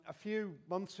few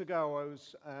months ago, I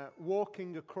was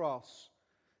walking across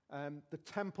the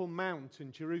Temple Mount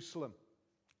in Jerusalem,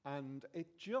 and it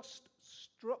just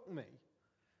struck me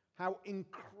how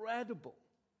incredible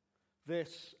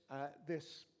this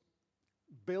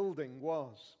building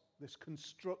was, this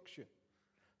construction.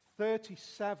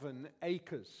 37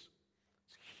 acres.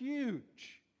 It's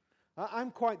huge. I'm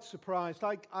quite surprised.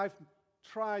 I've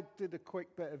did a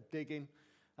quick bit of digging.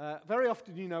 Very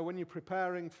often, when you're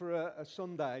preparing for a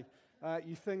Sunday,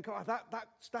 you think,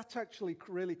 that's actually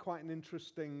really quite an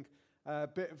interesting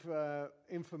bit of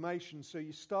information. So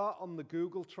you start on the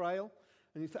Google trail,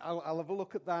 and you think, I'll have a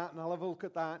look at that, and I'll have a look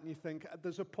at that, and you think,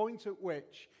 there's a point at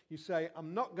which you say,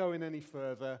 I'm not going any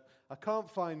further, I can't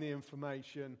find the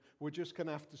information, we're just going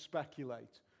to have to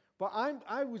speculate. But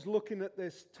I was looking at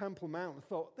this Temple Mount and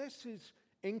thought, this is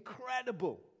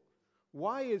incredible.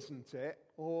 Why isn't it,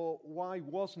 or why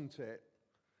wasn't it,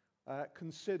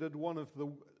 considered one of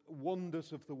the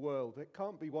wonders of the world? It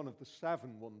can't be one of the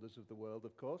 7 wonders of the world,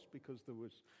 of course, because there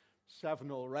was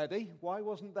 7 already. Why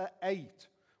wasn't there 8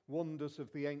 wonders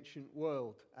of the ancient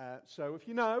world? So if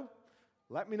you know,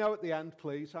 let me know at the end,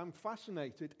 please. I'm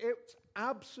fascinated. It's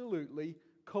absolutely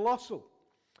colossal.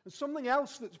 There's something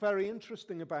else that's very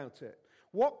interesting about it.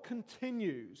 What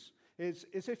continues is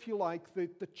if you like, the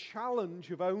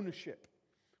challenge of ownership.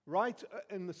 Right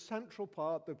in the central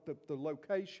part, the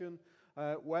location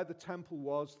where the temple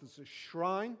was, there's a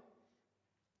shrine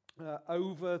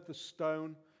over the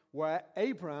stone where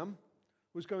Abraham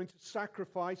was going to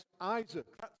sacrifice Isaac.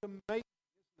 That's amazing,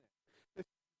 isn't it? This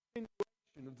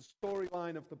continuation of the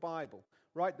storyline of the Bible,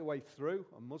 right the way through,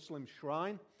 a Muslim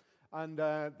shrine, and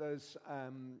there's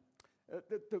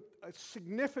a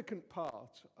significant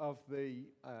part of the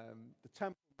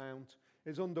Temple Mount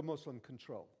is under Muslim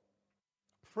control.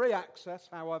 Free access,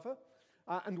 however,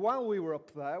 and while we were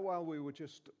up there, while we were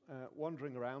just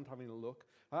wandering around having a look,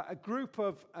 a group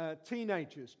of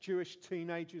teenagers, Jewish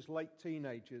teenagers, late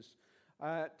teenagers,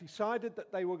 decided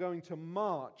that they were going to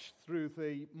march through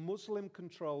the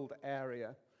Muslim-controlled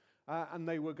area, and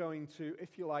they were going to,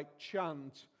 if you like,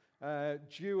 chant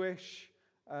Jewish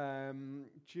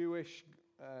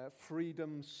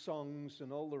freedom songs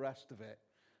and all the rest of it.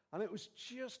 And it was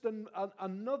just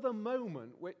another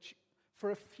moment which,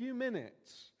 for a few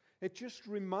minutes, it just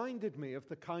reminded me of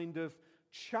the kind of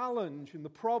challenge and the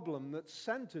problem that's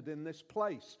centered in this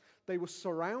place. They were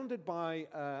surrounded by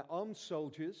armed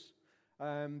soldiers,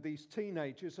 these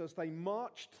teenagers, as they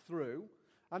marched through,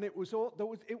 and it was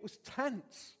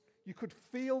tense. You could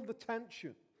feel the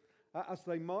tension as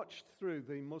they marched through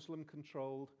the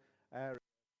Muslim-controlled area, chanting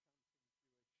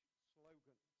Jewish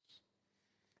slogans.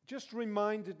 It just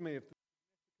reminded me of the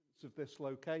significance of this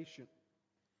location.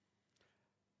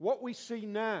 What we see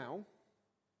now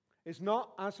is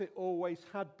not as it always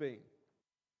had been.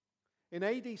 In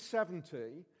AD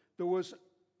 70, there was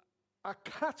a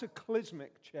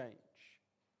cataclysmic change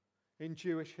in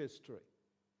Jewish history.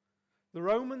 The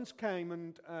Romans came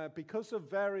and, because of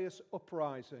various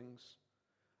uprisings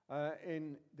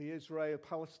in the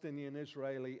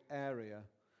Palestinian-Israeli area,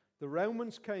 the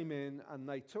Romans came in and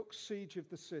they took siege of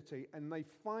the city, and they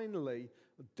finally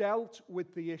dealt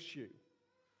with the issue.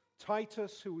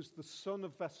 Titus, who was the son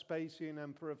of Vespasian,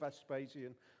 Emperor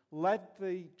Vespasian, led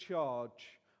the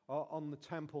charge on the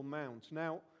Temple Mount.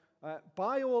 Now,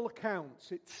 by all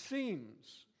accounts, it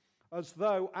seems as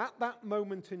though at that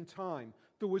moment in time,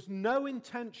 there was no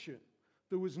intention,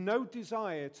 there was no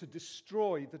desire to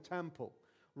destroy the temple.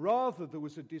 Rather, there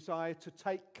was a desire to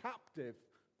take captive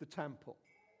the temple.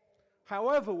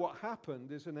 However, what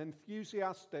happened is an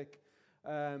enthusiastic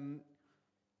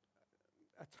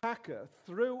attacker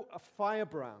threw a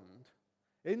firebrand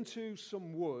into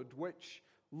some wood which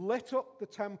lit up the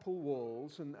temple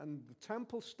walls, and the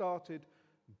temple started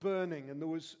burning, and there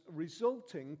was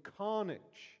resulting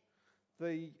carnage.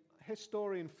 The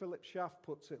historian Philip Schaff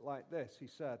puts it like this. He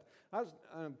said,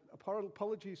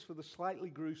 apologies for the slightly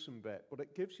gruesome bit, but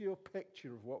it gives you a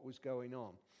picture of what was going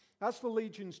on. As the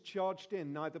legions charged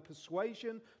in, neither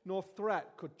persuasion nor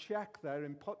threat could check their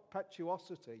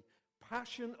impetuosity.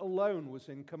 Passion alone was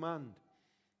in command.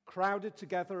 Crowded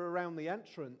together around the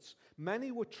entrance,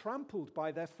 many were trampled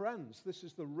by their friends. This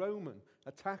is the Roman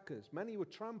attackers. Many were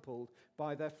trampled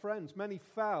by their friends. Many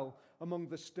fell among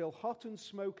the still hot and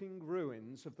smoking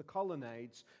ruins of the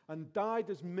colonnades and died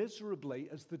as miserably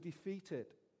as the defeated.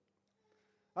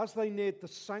 As they neared the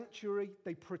sanctuary,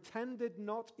 they pretended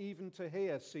not even to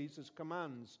hear Caesar's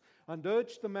commands and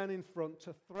urged the men in front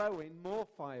to throw in more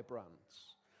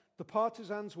firebrands. The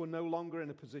partisans were no longer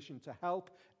in a position to help.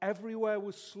 Everywhere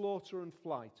was slaughter and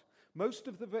flight. Most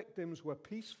of the victims were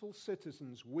peaceful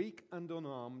citizens, weak and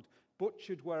unarmed,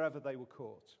 butchered wherever they were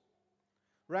caught.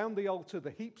 Round the altar, the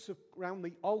heaps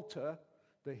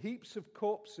of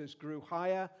corpses grew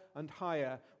higher and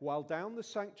higher, while down the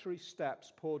sanctuary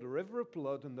steps poured a river of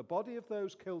blood, and the body of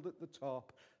those killed at the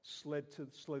top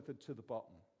slithered to the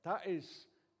bottom. That is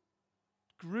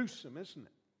gruesome, isn't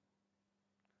it?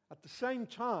 At the same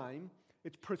time,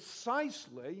 it's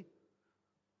precisely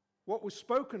what was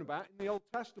spoken about in the Old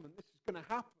Testament. This is going to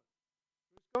happen.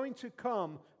 There's going to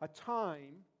come a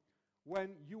time when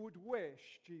you would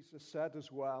wish, Jesus said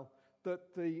as well,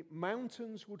 that the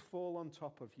mountains would fall on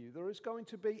top of you. There is going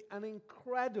to be an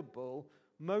incredible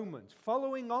moment.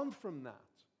 Following on from that,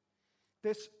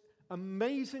 this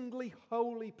amazingly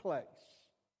holy place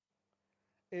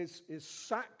is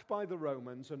sacked by the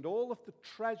Romans, and all of the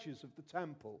treasures of the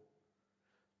temple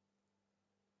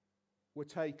were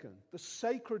taken. The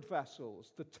sacred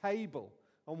vessels, the table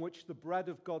on which the bread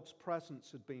of God's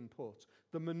presence had been put,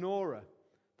 the menorah,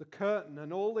 the curtain,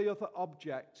 and all the other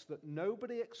objects that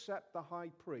nobody except the high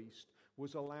priest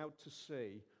was allowed to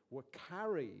see were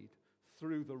carried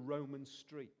through the Roman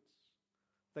streets.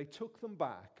 They took them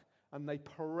back and they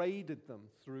paraded them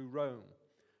through Rome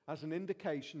as an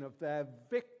indication of their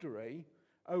victory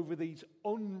over these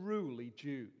unruly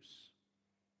Jews.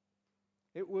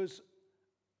 It was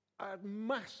a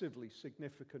massively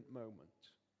significant moment.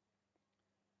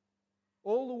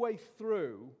 All the way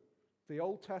through the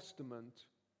Old Testament,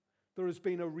 there has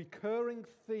been a recurring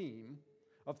theme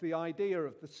of the idea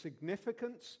of the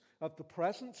significance of the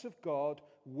presence of God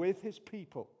with his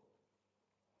people.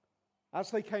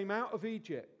 As they came out of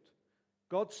Egypt,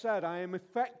 God said, I am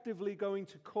effectively going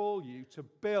to call you to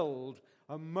build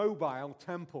a mobile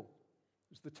temple.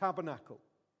 It was the tabernacle.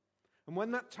 And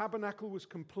when that tabernacle was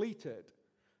completed,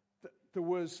 there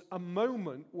was a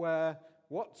moment where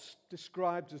what's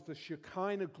described as the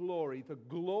Shekinah glory, the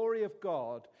glory of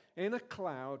God in a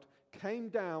cloud, came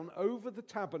down over the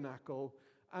tabernacle,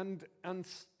 and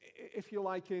if you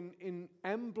like, in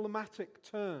emblematic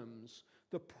terms,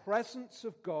 the presence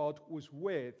of God was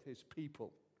with his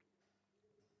people.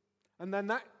 And then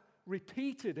that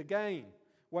repeated again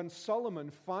when Solomon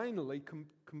finally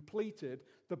completed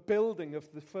the building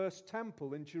of the first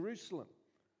temple in Jerusalem.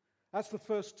 As the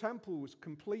first temple was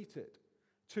completed,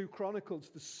 2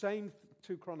 Chronicles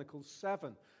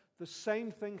 7, the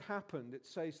same thing happened. It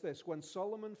says this, when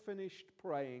Solomon finished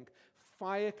praying,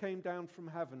 fire came down from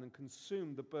heaven and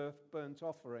consumed the burnt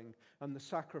offering and the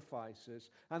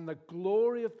sacrifices, and the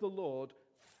glory of the Lord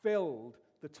filled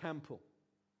the temple.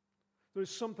 There is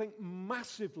something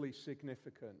massively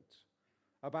significant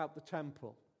about the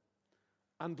temple.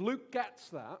 And Luke gets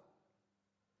that.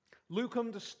 Luke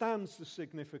understands the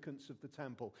significance of the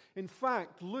temple. In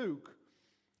fact, Luke,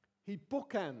 he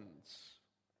bookends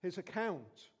his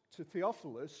account to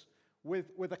Theophilus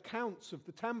with accounts of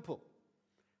the temple.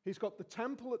 He's got the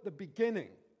temple at the beginning,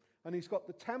 and he's got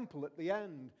the temple at the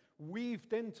end,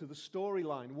 weaved into the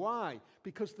storyline. Why?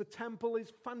 Because the temple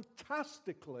is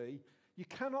fantastically, you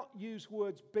cannot use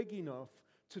words big enough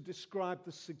to describe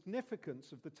the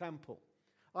significance of the temple.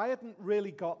 I hadn't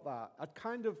really got that. I'd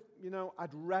kind of,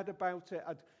 I'd read about it,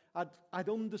 I'd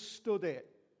understood it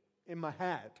in my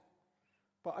head,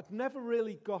 but I'd never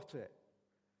really got it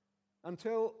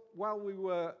until while we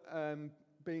were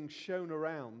being shown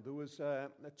around, there was a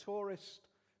tourist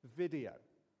video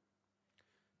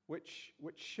which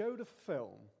showed a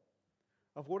film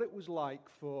of what it was like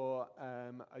for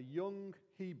a young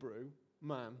Hebrew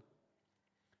man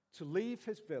to leave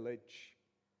his village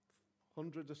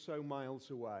 100 or so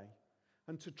miles away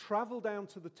and to travel down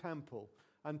to the temple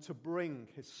and to bring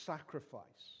his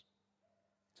sacrifice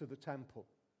to the temple.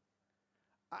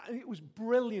 And it was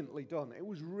brilliantly done. It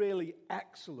was really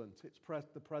excellent,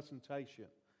 the presentation.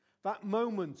 That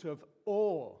moment of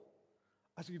awe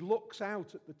as he looks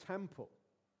out at the temple,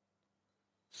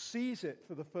 sees it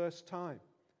for the first time.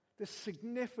 This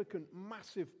significant,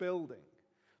 massive building,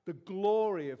 the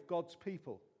glory of God's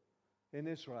people in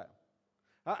Israel.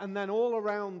 And then all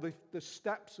around the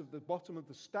steps of the bottom of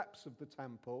the steps of the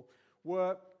temple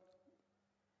were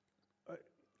a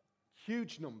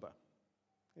huge number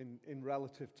in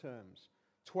relative terms.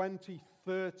 20,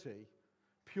 30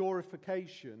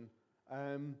 purification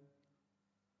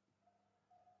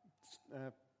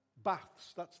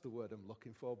baths. That's the word I'm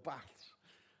looking for, baths.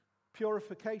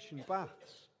 Purification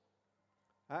baths.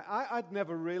 I'd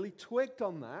never really twigged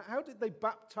on that. How did they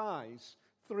baptize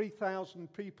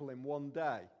 3,000 people in one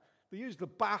day? They used the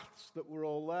baths that were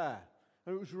all there.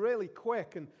 And it was really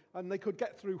quick, and they could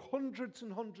get through hundreds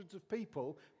and hundreds of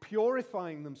people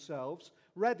purifying themselves,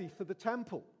 ready for the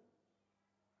temple.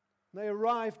 And he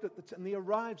arrives at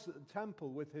the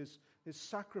temple with his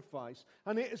sacrifice.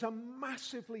 And it is a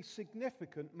massively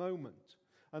significant moment.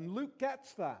 And Luke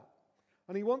gets that.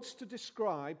 And he wants to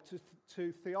describe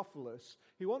to Theophilus,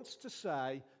 he wants to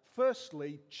say,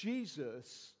 firstly,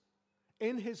 Jesus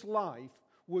in his life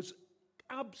was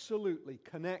absolutely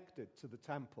connected to the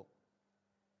temple.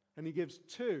 And he gives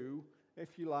two,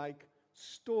 if you like,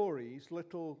 stories,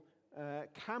 little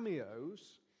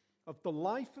cameos of the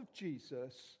life of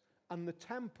Jesus and the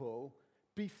temple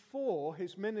before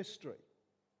his ministry.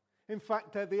 In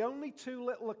fact, they're the only two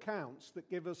little accounts that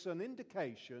give us an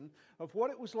indication of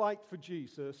what it was like for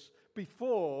Jesus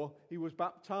before he was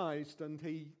baptized and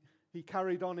he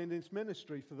carried on in his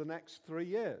ministry for the next 3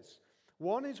 years.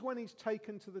 One is when he's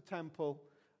taken to the temple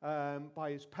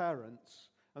by his parents,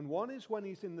 and one is when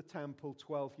he's in the temple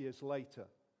 12 years later.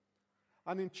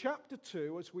 And in chapter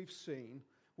 2, as we've seen,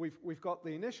 we've got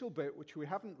the initial bit, which we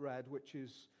haven't read, which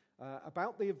is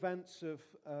about the events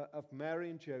of Mary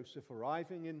and Joseph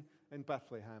arriving in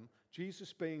Bethlehem,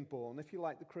 Jesus being born, if you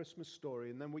like, the Christmas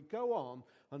story. And then we go on,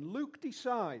 and Luke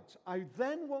decides, I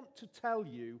then want to tell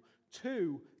you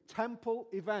two temple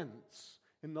events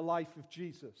in the life of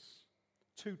Jesus.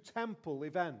 Two temple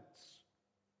events.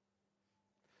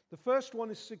 The first one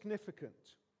is significant.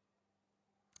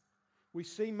 We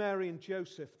see Mary and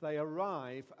Joseph, they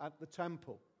arrive at the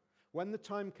temple. When the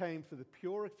time came for the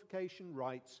purification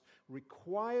rites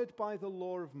required by the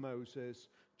law of Moses,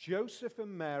 Joseph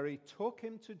and Mary took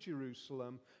him to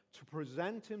Jerusalem to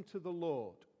present him to the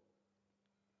Lord.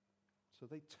 So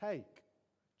they take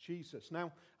Jesus.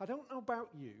 Now, I don't know about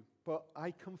you, but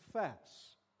I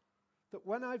confess that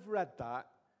when I've read that,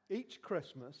 each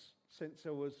Christmas, since I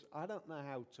was, I don't know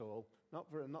how tall, not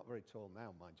very tall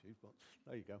now, mind you, but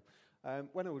there you go.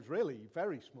 When I was really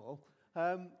very small,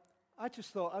 I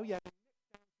just thought, oh yeah,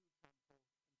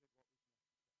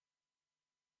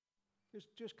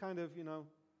 just kind of,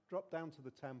 drop down to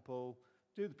the temple,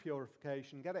 do the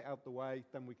purification, get it out the way,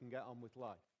 then we can get on with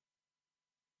life.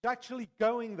 Actually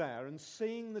going there and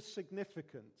seeing the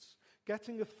significance,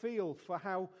 getting a feel for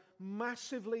how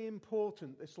massively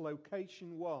important this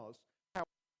location was, how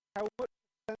much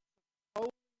sense of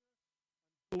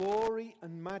holiness, glory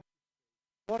and majesty,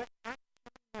 what it actually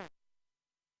meant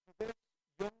for this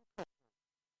young couple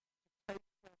to take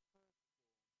their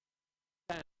firstborn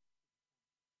down.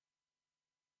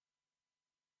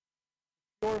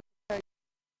 Purification,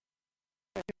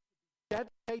 for him to be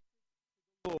dedicated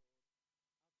to the Lord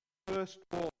as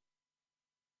firstborn. You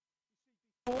see,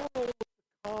 before all of the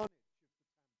carnage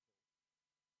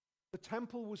of the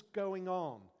temple was going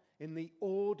on in the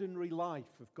ordinary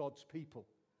life of God's people.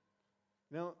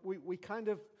 Now, we kind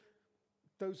of,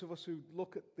 those of us who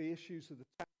look at the issues of the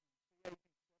temple, see the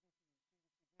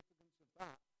significance of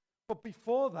that. But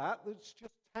before that, there's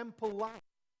just temple life.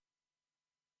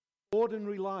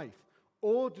 Ordinary life.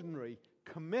 Ordinary,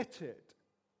 committed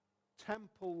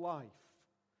temple life.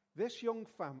 This young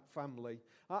family,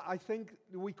 I think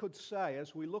we could say,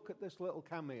 as we look at this little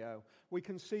cameo, we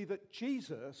can see that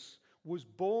Jesus was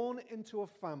born into a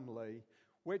family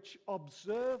which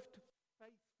observed faithfully the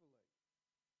practice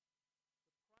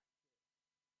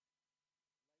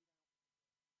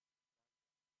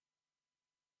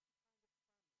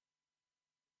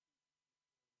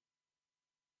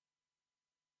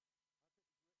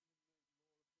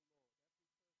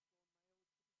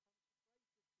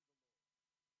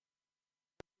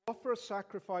offer a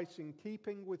sacrifice in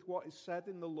keeping with what is said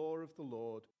in the law of the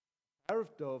Lord, a pair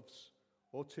of doves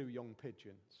or 2 young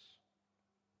pigeons.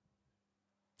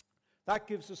 That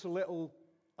gives us another little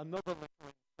insight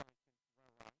into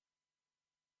their life.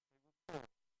 They were poor.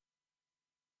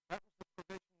 That was the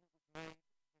provision that was made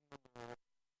in the law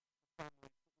for families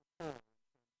that were poor in terms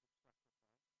of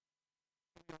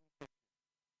sacrifice. 2 young pigeons.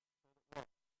 So that nothing significant.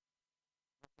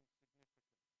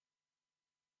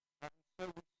 And so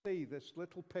we see this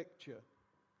little picture.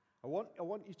 I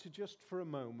want you to just for a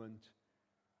moment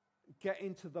get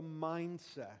into the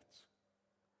mindset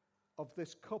of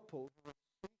this couple who are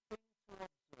seeking to observe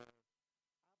absolutely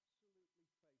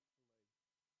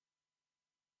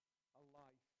faithfully a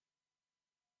life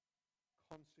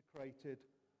consecrated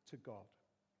to God.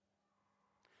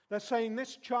 They're saying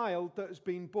this child that has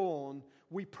been born,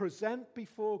 we present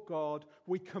before God,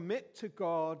 we commit to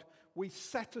God, we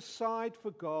set aside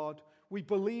for God. We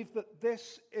believe that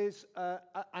this is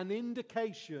an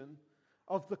indication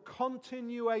of the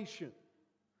continuation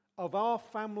of our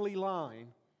family line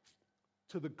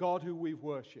to the God who we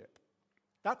worship.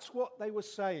 That's what they were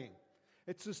saying.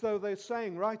 It's as though they're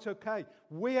saying, right, okay,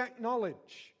 we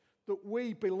acknowledge that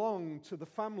we belong to the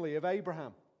family of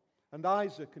Abraham and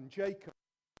Isaac and Jacob.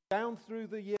 Down through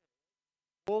the years,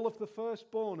 All of the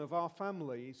firstborn of our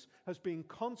families has been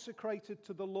consecrated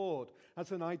to the Lord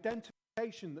as an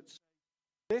identification that says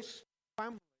this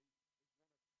family,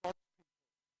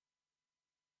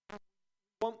 we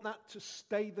want that to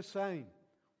stay the same.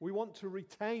 We want to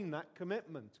retain that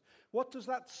commitment. What does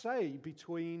that say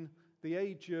between the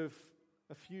age of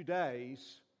a few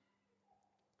days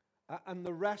and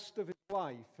the rest of his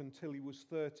life until he was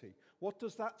 30? What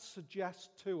does that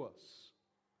suggest to us?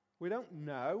 We don't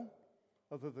know,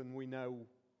 other than we know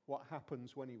what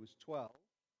happens when he was 12.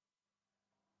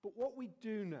 But what we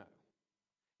do know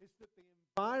is that the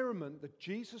environment that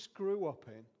Jesus grew up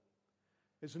in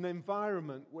is an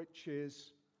environment which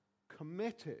is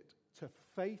committed to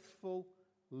faithful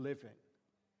living.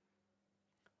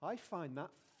 I find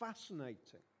that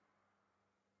fascinating.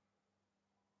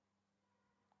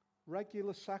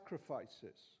 Regular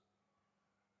sacrifices,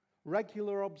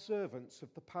 regular observance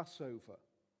of the Passover,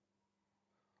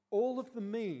 all of the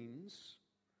means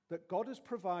that God has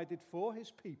provided for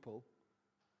his people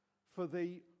for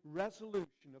the resolution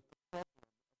of the problem of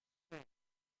sin.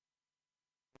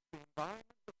 The environment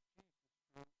of Jesus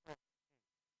grew up in.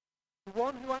 The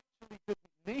one who actually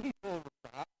didn't need all of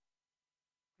that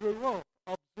grew up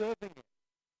observing it.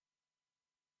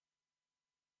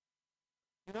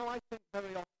 You know, I think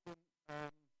very often,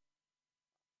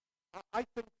 I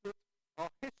think that our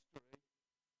history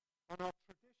and our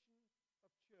tradition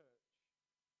of church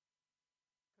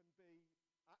can be,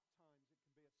 at times, it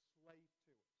can be a slave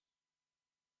to us.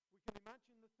 We can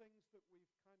imagine the things that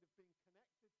we've kind of been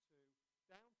connected to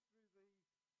down through the years,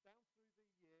 down through the past 10,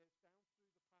 20 decades,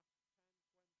 down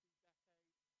through the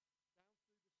centuries, all of those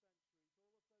things that are part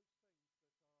of our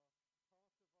heritage.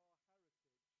 And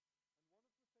one of the things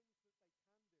that they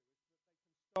can do is that they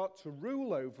can start to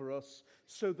rule over us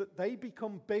so that they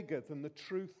become bigger than the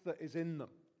truth that is in them.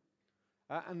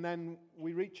 And then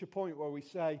we reach a point where we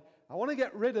say, I want to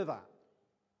get rid of that.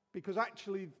 Because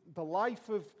actually the life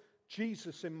of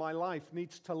Jesus in my life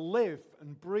needs to live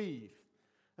and breathe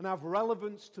and have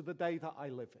relevance to the day that I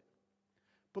live in.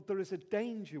 But there is a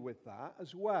danger with that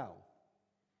as well.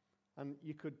 And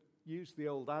you could use the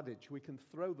old adage, we can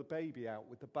throw the baby out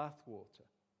with the bathwater.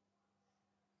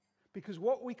 Because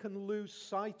what we can lose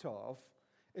sight of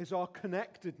is our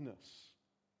connectedness.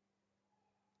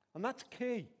 And that's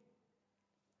key.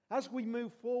 As we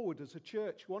move forward as a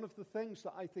church, one of the things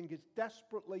that I think is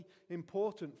desperately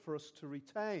important for us to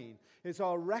retain is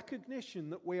our recognition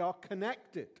that we are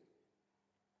connected.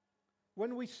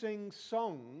 When we sing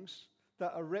songs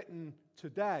that are written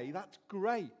today, that's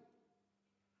great.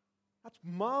 That's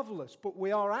marvelous, but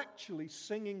we are actually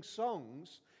singing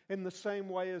songs in the same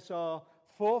way as our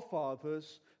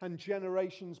forefathers and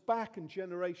generations back and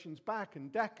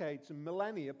decades and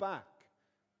millennia back.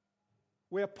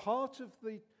 We are part of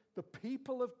the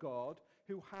people of God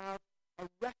who have a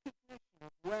recognition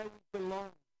of where we belong.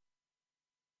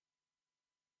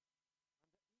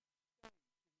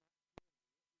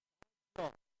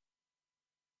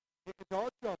 It is our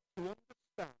job to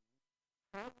understand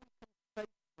how we can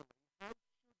faithfully, how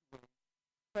should we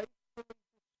faithfully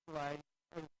display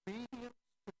obedience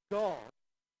to God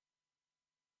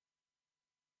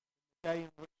in the day in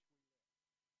which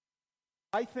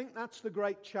I think that's the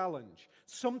great challenge.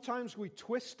 Sometimes we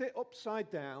twist it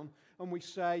upside down and we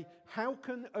say, how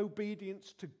can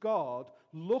obedience to God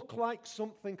look like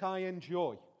something I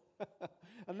enjoy?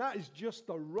 And that is just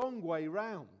the wrong way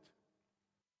round.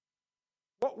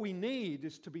 What we need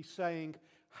is to be saying,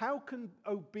 how can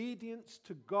obedience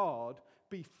to God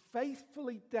be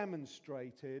faithfully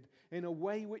demonstrated in a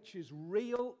way which is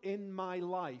real in my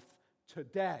life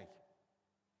today?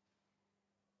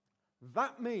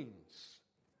 That means,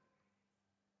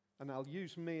 and I'll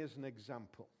use me as an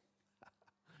example,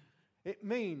 it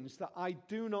means that I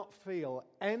do not feel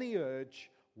any urge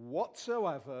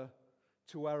whatsoever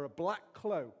to wear a black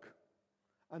cloak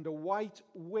and a white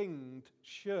winged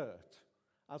shirt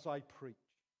as I preach.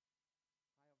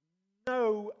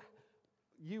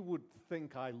 You would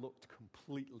think I looked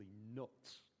completely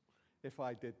nuts if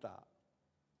I did that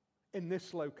in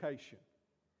this location.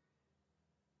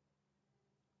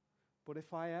 But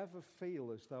if I ever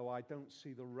feel as though I don't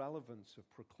see the relevance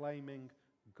of proclaiming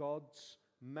God's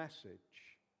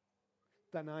message,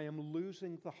 then I am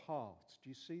losing the heart. Do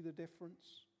you see the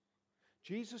difference?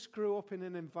 Jesus grew up in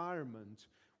an environment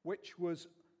which was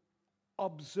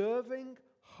observing,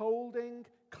 holding,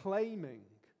 claiming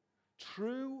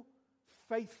true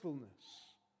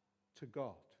faithfulness to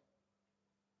God.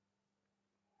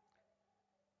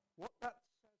 What that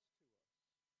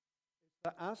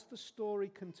that as the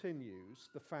story continues,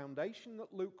 the foundation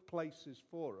that Luke places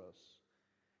for us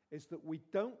is that we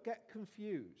don't get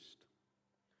confused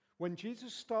When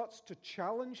Jesus starts to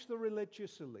challenge the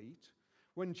religious elite,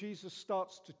 when Jesus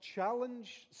starts to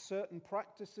challenge certain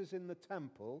practices in the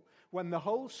temple, when the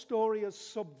whole story is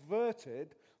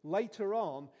subverted later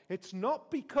on, it's not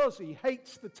because he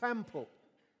hates the temple.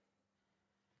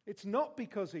 It's not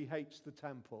because he hates the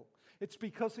temple. It's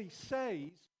because he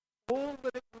says all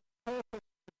that it was purposed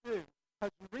to do has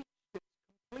reached its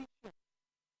completion.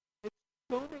 It's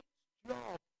done its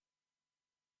job.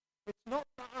 It's not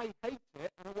that I hate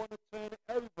it and I want to turn it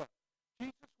over.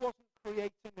 Jesus wasn't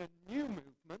creating a new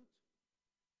movement.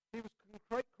 He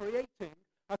was creating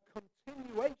a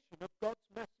continuation of God's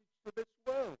message to this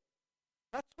world.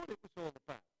 That's what it was all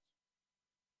about.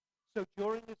 So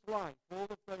during his life, all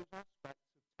of those aspects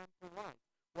of temple life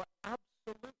were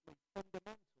absolutely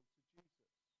fundamental to Jesus.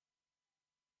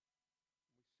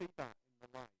 We see that in the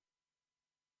life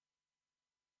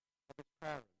of his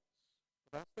parents.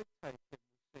 But as they take him,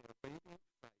 we see obedient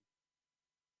faith.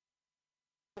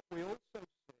 But we also see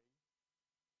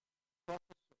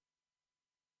prophecy.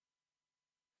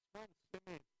 This man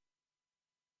Simeon,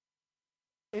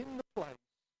 in the place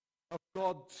of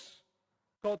God's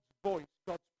voice,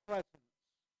 God's presence,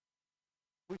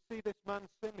 we see this man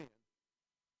Simeon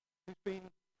who's been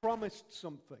promised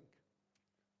something.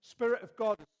 Spirit of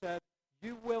God has said,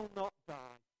 you will not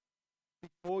die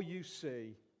before you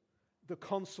see the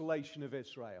consolation of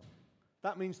Israel.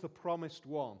 That means the promised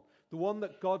one, the one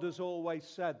that God has always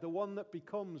said, the one that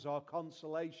becomes our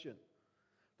consolation,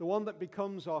 the one that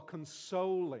becomes our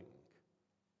consoling,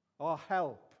 our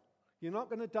help. You're not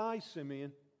going to die,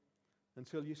 Simeon,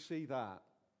 until you see that.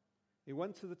 He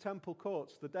went to the temple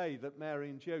courts the day that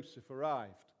Mary and Joseph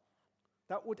arrived.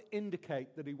 That would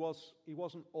indicate that he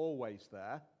wasn't always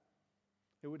there.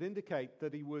 It would indicate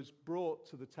that he was brought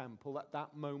to the temple at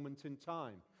that moment in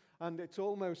time. And it's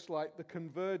almost like the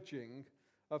converging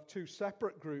of two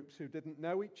separate groups who didn't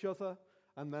know each other.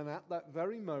 And then at that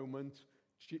very moment,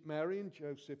 Mary and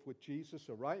Joseph with Jesus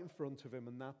are right in front of him,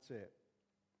 and that's it.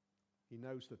 He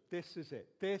knows that this is it.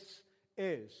 This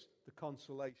is the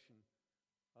consolation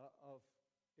of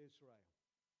Israel.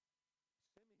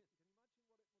 Simeon, can you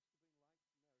imagine what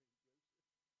it must have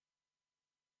been like to Mary and Joseph? That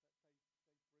they bring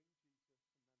Jesus, and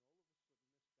then all of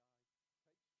a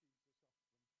sudden this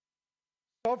guy takes Jesus off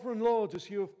them. Sovereign Lord, as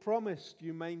you have promised,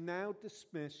 you may now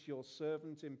dismiss your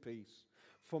servant in peace.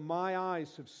 For my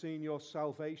eyes have seen your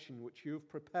salvation, which you have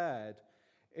prepared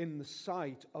in the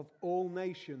sight of all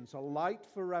nations, a light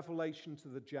for revelation to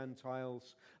the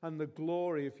Gentiles and the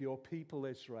glory of your people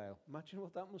Israel. Imagine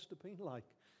what that must have been like.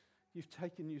 You've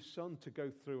taken your son to go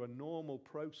through a normal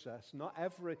process. Not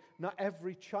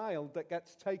every child that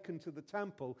gets taken to the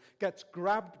temple gets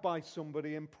grabbed by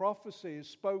somebody and prophecy is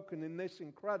spoken in this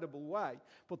incredible way.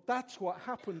 But that's what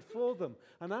happened for them.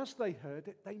 And as they heard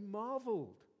it, they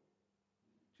marveled.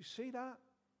 Do you see that?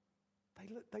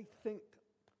 They think,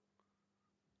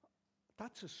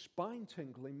 that's a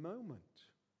spine-tingling moment.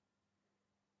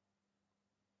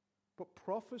 But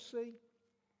prophecy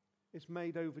is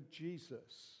made over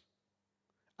Jesus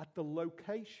at the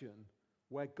location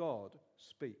where God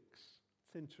speaks.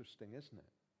 It's interesting, isn't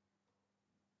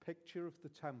it? Picture of the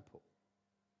temple.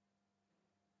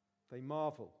 They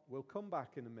marvel. We'll come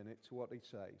back in a minute to what he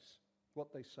says,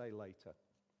 what they say later,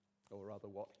 or rather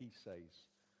what he says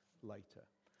later.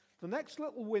 The next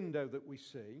little window that we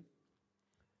see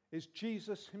is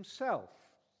Jesus himself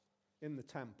in the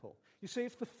temple. You see,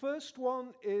 if the first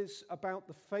one is about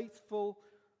the faithful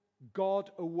God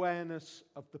awareness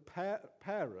of the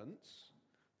parents,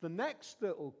 the next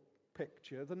little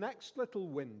picture, the next little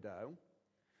window,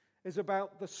 is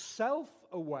about the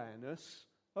self-awareness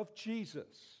of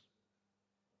Jesus.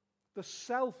 The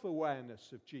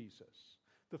self-awareness of Jesus.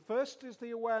 The first is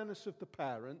the awareness of the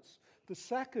parents. The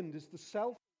second is the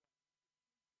self.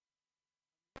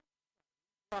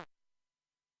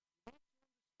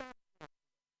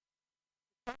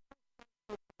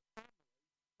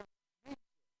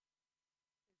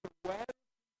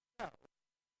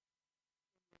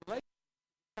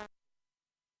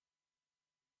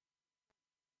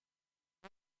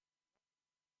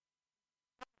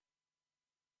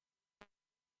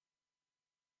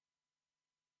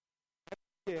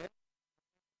 Year,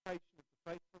 of the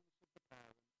faithfulness of the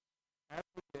parents,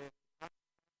 every year,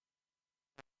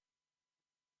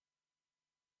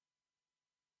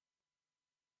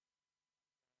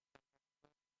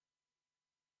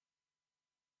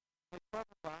 they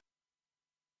travel back.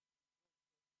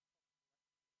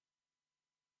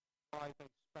 Why they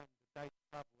spend a day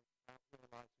traveling without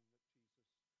realizing that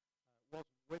Jesus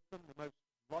wasn't with them. The most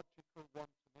logical one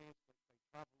to me is that they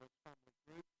travel as family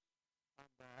groups, and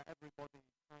everybody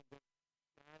kind of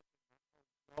shares in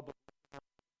that whole job of looking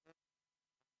after the children.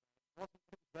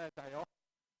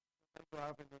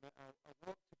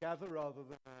 together rather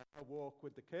than a walk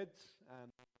with the kids.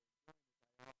 And they got to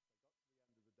the end of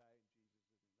the day and Jesus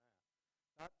isn't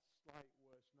there. That's like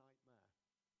worst nightmare.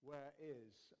 Where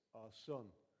is our son?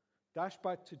 Dash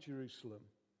back to Jerusalem,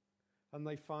 and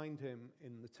they find him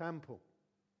in the temple.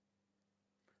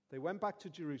 They went back to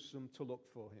Jerusalem to look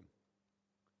for him.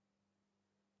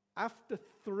 After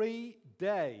 3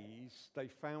 days, they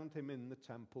found him in the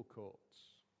temple courts.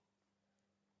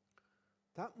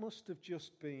 That must have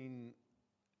just been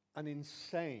an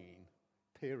insane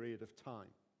period of time,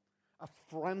 a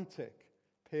frantic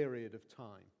period of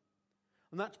time.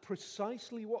 And that's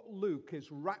precisely what Luke is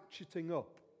ratcheting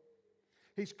up.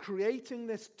 He's creating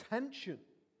this tension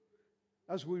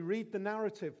as we read the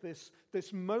narrative, this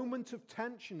moment of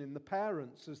tension in the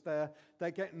parents as they're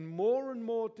getting more and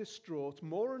more distraught,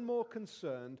 more and more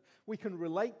concerned. We can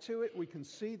relate to it. We can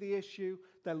see the issue.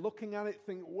 They're looking at it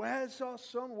thinking, where's our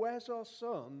son? Where's our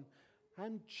son?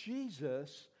 And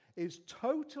Jesus is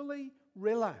totally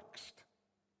relaxed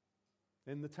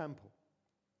in the temple.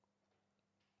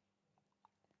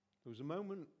 There was a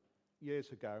moment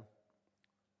years ago,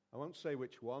 I won't say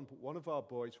which one, but one of our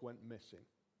boys went missing.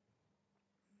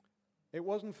 It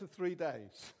wasn't for 3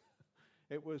 days.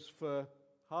 It was for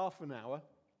half an hour.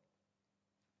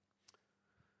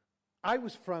 I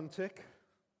was frantic.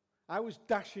 I was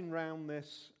dashing around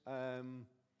this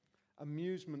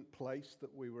amusement place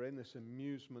that we were in, this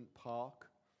amusement park.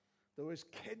 There was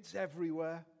kids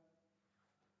everywhere.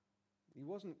 He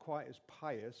wasn't quite as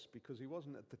pious because he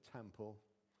wasn't at the temple,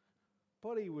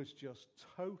 but he was just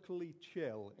totally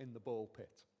chill in the ball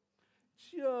pit.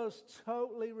 Just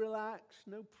totally relaxed,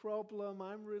 no problem,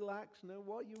 I'm relaxed, no,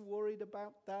 what you worried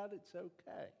about that, it's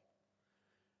okay.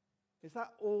 Is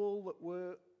that all that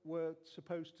we're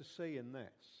supposed to see in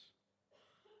this?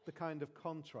 The kind of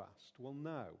contrast? Well,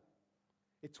 no.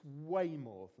 It's way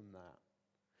more than that.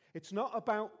 It's not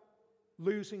about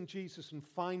losing Jesus and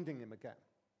finding him again.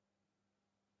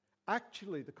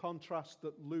 Actually, the contrast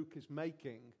that Luke is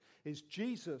making is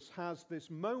Jesus has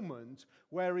this moment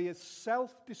where he is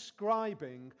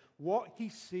self-describing what he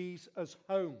sees as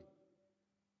home.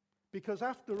 Because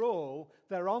after all,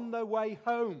 they're on their way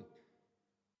home,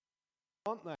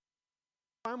 aren't they?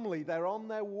 Family, they're on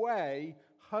their way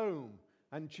home.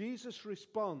 And Jesus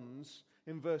responds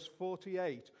in verse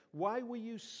 48, "Why were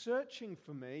you searching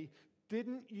for me?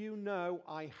 Didn't you know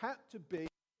I had to be?"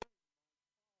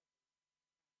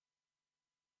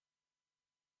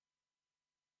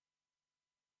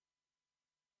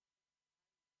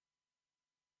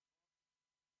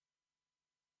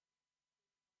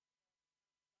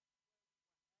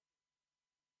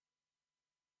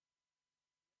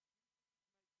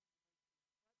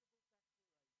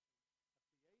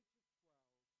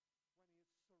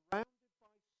 Surrounded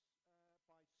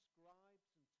by scribes and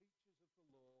teachers of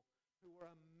the law who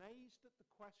are amazed at the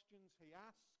questions he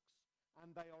asks,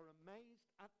 and they are amazed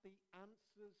at the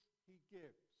answers he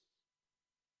gives.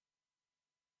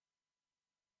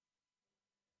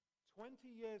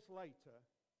 20 years later,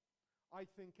 I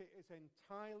think it is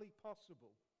entirely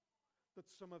possible that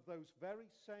some of those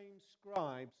very same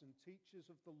scribes and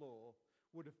teachers of the law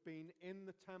would have been in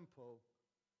the temple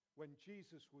when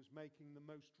Jesus was making the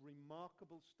most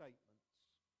remarkable statements.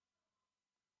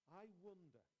 I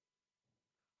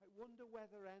wonder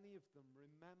whether any of them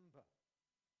remember.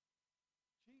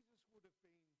 Jesus would have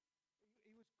been,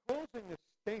 he was causing a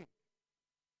stink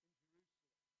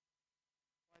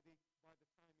in Jerusalem by the time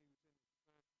he was in his first ministry.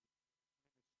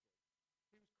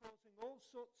 He was causing all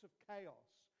sorts of chaos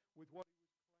with what he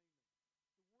was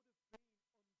claiming. There would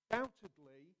have been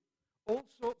undoubtedly all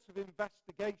sorts of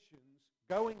investigations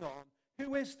going on.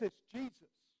 Who is this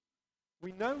Jesus?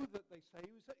 We know that they say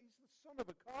he's the son of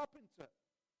a carpenter.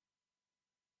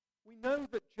 We know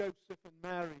that Joseph and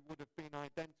Mary would have been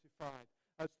identified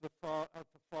as the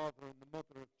father and the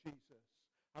mother of Jesus.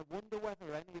 I wonder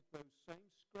whether any of those same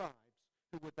scribes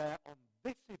who were there on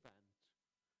this event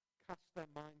cast their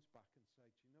minds back and say,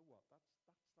 do you know what? That's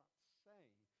that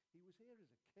saying. He was here as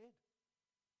a kid.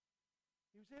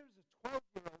 He was here as a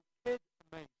 12-year-old kid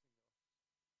amazing us.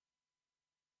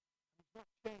 And he's not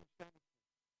changed anything.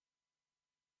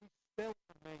 He's still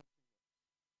amazing us.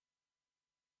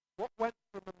 What went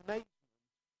from amazement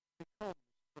becomes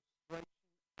frustration,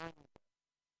 anger, and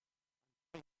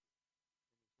hatred in his later life.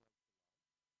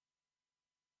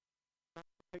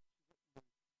 That's the picture that Luke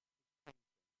is painting.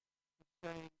 He's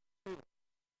saying to us,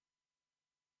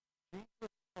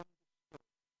 Jesus understood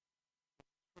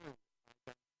his true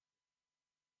identity.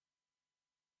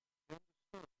 He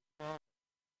understood his Father.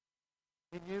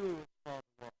 He knew who his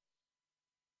Father was.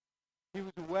 He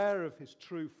was aware of his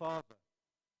true Father.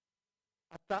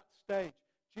 At that stage,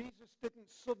 Jesus didn't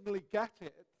suddenly get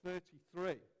it at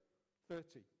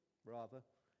 30 rather.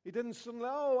 He didn't suddenly,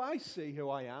 oh, I see who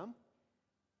I am.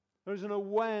 There is an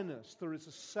awareness, there is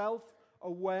a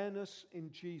self-awareness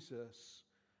in Jesus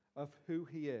of who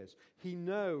he is. He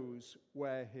knows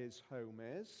where his home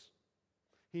is.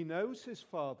 He knows his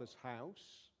Father's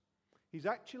house. He's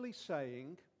actually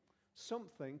saying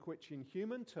something which in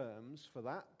human terms for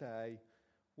that day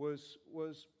was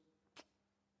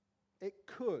it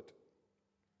could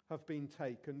have been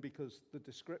taken, because the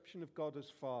description of God as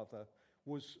Father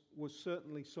was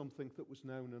certainly something that was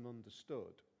known and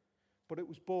understood. But it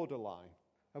was borderline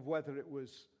of whether it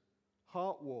was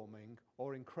heartwarming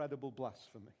or incredible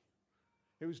blasphemy.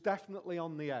 It was definitely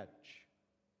on the edge.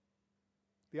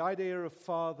 The idea of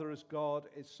Father as God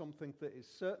is something that is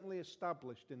certainly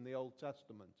established in the Old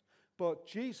Testament. But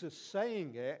Jesus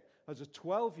saying it as a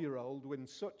 12-year-old in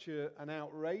such an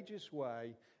outrageous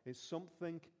way is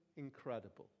something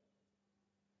incredible.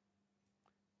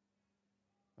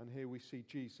 And here we see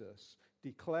Jesus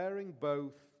declaring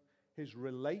both his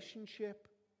relationship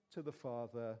to the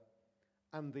Father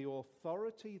and the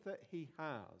authority that he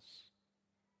has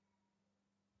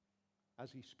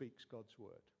as he speaks God's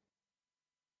word.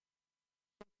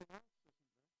 Something else,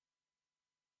 isn't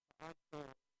there? I thought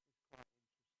is quite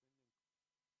interesting, and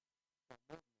more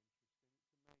than interesting, it's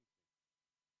amazing.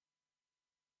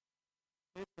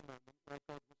 Here's the moment where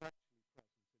God was actually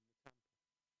present in the temple.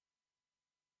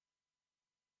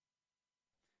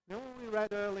 Now, when we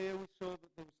read earlier, we saw that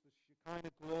there was the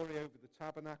Shekinah glory over the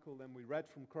tabernacle. Then we read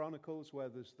from Chronicles where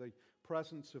there's the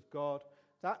presence of God.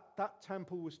 That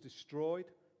temple was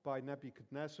destroyed by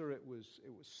Nebuchadnezzar. It was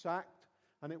sacked,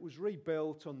 and it was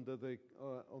rebuilt under the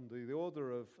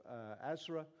order of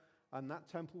Ezra. And that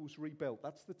temple was rebuilt.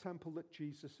 That's the temple that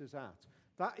Jesus is at.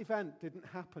 That event didn't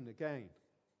happen again.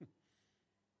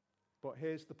 But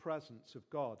here's the presence of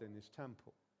God in his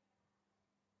temple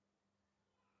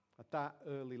at that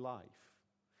early life.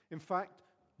 In fact,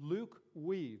 Luke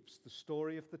weaves the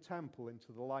story of the temple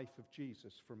into the life of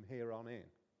Jesus from here on in,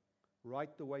 right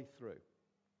the way through.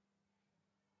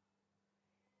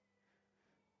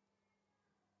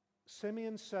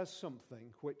 Simeon says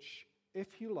something which,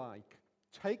 if you like,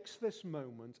 takes this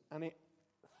moment and it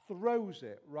throws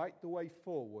it right the way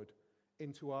forward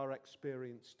into our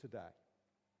experience today.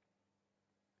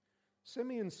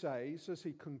 Simeon says, as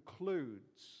he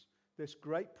concludes this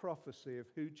great prophecy of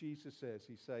who Jesus is,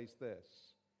 he says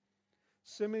this: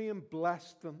 Simeon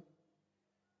blessed them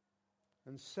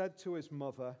and said to his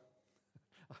mother,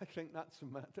 I think that's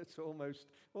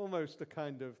almost a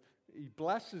kind of, he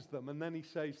blesses them and then he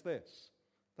says this.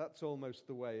 That's almost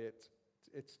the way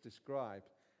it's described.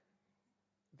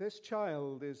 This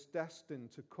child is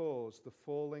destined to cause the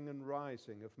falling and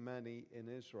rising of many in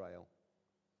Israel,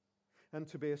 and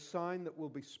to be a sign that will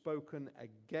be spoken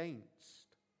against,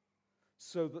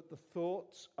 so that the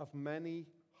thoughts of many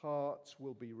hearts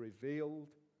will be revealed,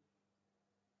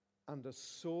 and a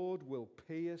sword will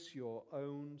pierce your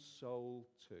own soul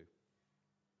too.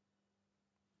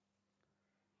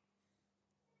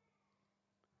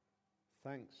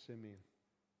 Thanks, Simeon.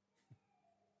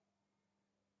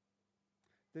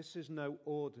 This is no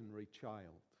ordinary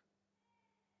child.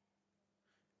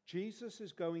 Jesus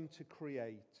is going to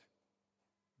create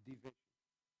division.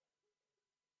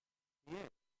 Yes.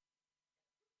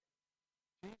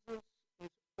 Jesus is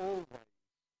always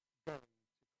going to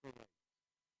create division.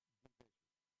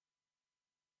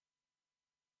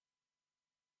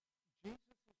 Jesus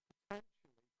is potentially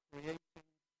creating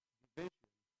division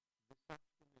this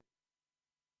afternoon.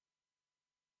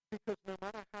 Because no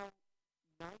matter how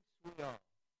nice we are,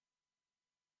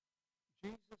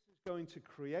 Jesus is going to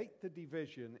create the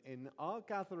division in our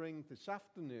gathering this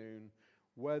afternoon,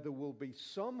 where there will be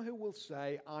some who will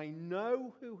say, I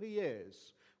know who he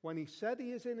is. When he said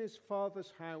he is in his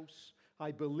Father's house,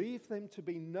 I believe him to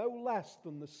be no less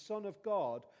than the Son of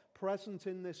God present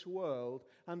in this world,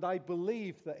 and I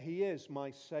believe that he is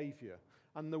my Savior.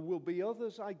 And there will be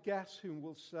others, I guess, who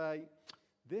will say,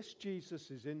 this Jesus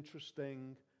is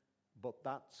interesting, but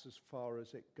that's as far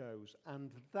as it goes.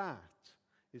 And that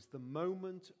is the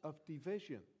moment of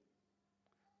division.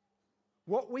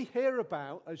 What we hear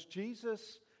about as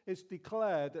Jesus is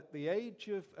declared at the age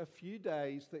of a few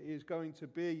days that he is going to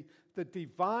be the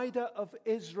divider of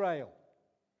Israel.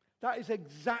 That is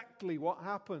exactly what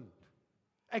happened.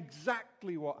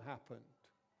 Exactly what happened.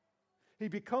 He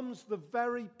becomes the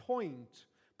very point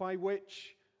by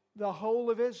which the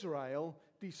whole of Israel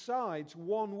decides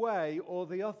one way or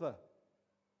the other.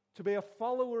 To be a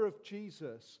follower of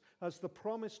Jesus as the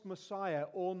promised Messiah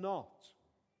or not.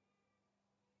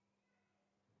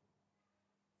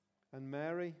 And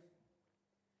Mary,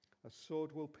 A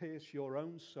sword will pierce your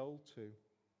own soul too.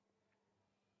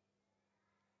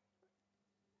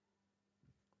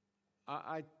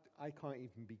 I can't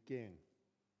even begin.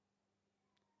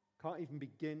 Can't even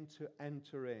begin to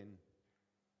enter in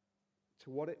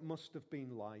to what it must have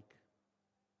been like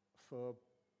for,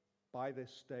 by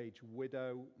this stage,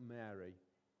 widow Mary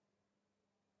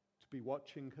to be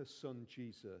watching her son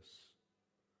Jesus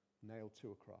nailed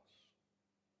to a cross.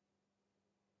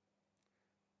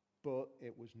 But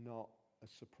it was not a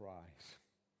surprise.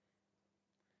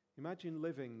 Imagine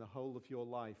living the whole of your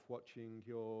life watching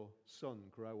your son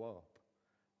grow up,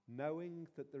 knowing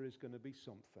that there is going to be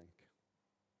something.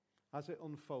 As it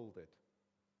unfolded.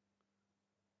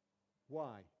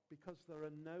 Why? Because there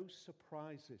are no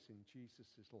surprises in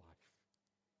Jesus' life.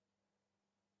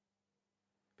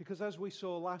 Because as we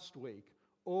saw last week,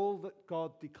 all that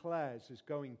God declares is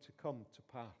going to come to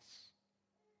pass.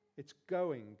 It's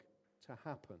going to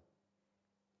happen.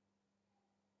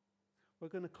 We're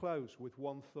going to close with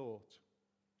one thought.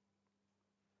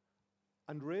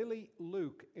 And really,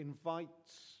 Luke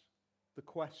invites the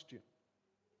question.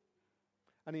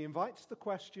 And he invites the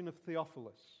question of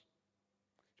Theophilus.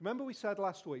 Do you remember we said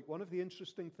last week, one of the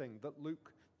interesting things that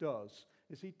Luke does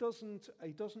is he doesn't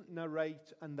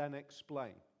narrate and then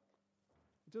explain.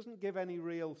 He doesn't give any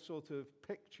real sort of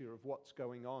picture of what's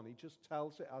going on. He just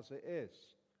tells it as it is.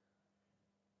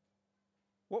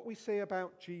 What we see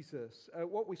about Jesus,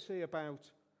 what we see about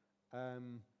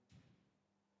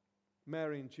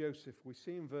Mary and Joseph, we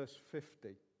see in verse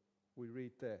 50. We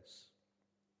read this.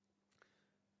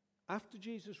 After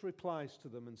Jesus replies to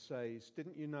them and says,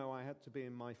 "Didn't you know I had to be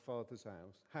in my Father's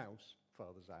house?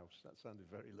 Father's house." That sounded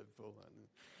very Liverpool.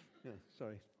 Yeah,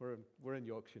 sorry, we're in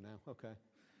Yorkshire now. Okay.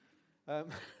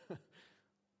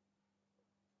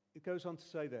 It goes on to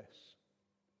say this.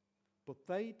 But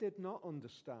they did not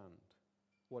understand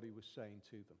what he was saying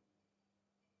to them.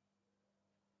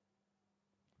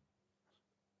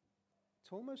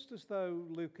 It's almost as though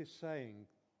Luke is saying,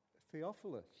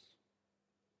 Theophilus,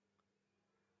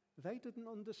 they didn't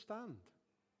understand.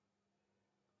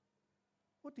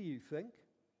 What do you think?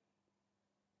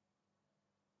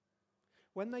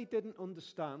 When they didn't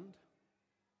understand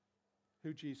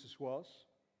who Jesus was,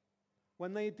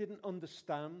 when they didn't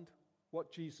understand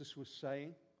what Jesus was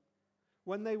saying,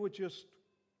 when they were just,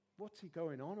 what's he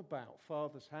going on about?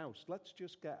 Father's house, let's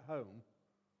just get home.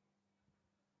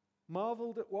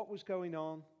 Marveled at what was going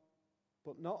on,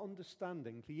 but not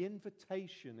understanding. The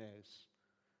invitation is,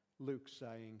 Luke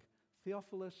saying,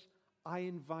 Theophilus, I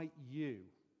invite you.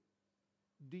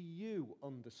 Do you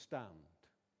understand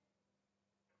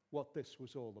what this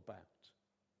was all about?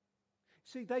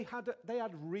 See, they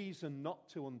had reason not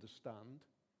to understand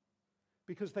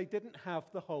because they didn't have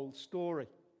the whole story.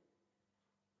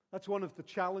 That's one of the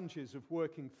challenges of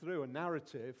working through a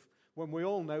narrative when we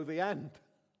all know the end.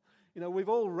 You know, we've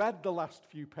all read the last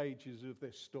few pages of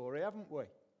this story, haven't we?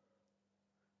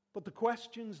 But the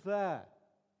question's there.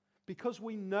 Because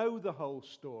we know the whole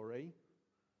story,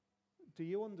 do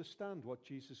you understand what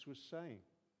Jesus was saying?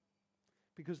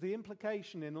 Because the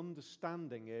implication in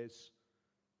understanding is,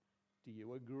 do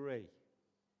you agree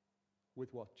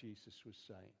with what Jesus was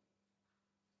saying?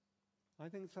 I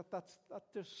think that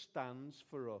just stands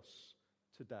for us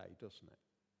today, doesn't it?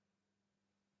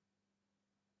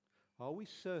 Are we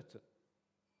certain?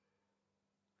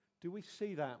 Do we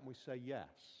see that and we say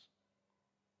yes?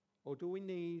 Or do we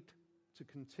need to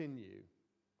continue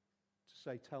to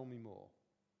say, tell me more?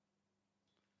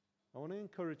 I want to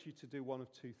encourage you to do one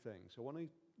of two things. I want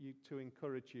to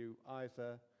encourage you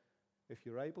either, if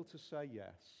you're able to say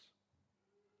yes,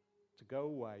 to go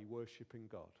away worshipping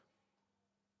God.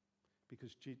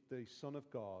 Because the Son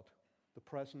of God, the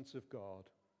presence of God,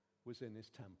 was in his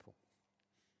temple.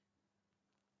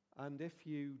 And if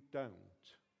you don't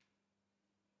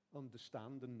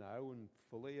understand and know and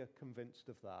fully are convinced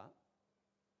of that,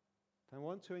 I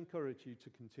want to encourage you to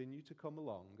continue to come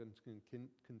along and to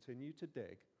continue to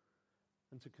dig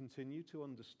and to continue to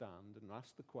understand and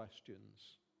ask the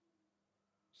questions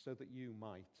so that you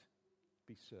might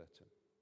be certain.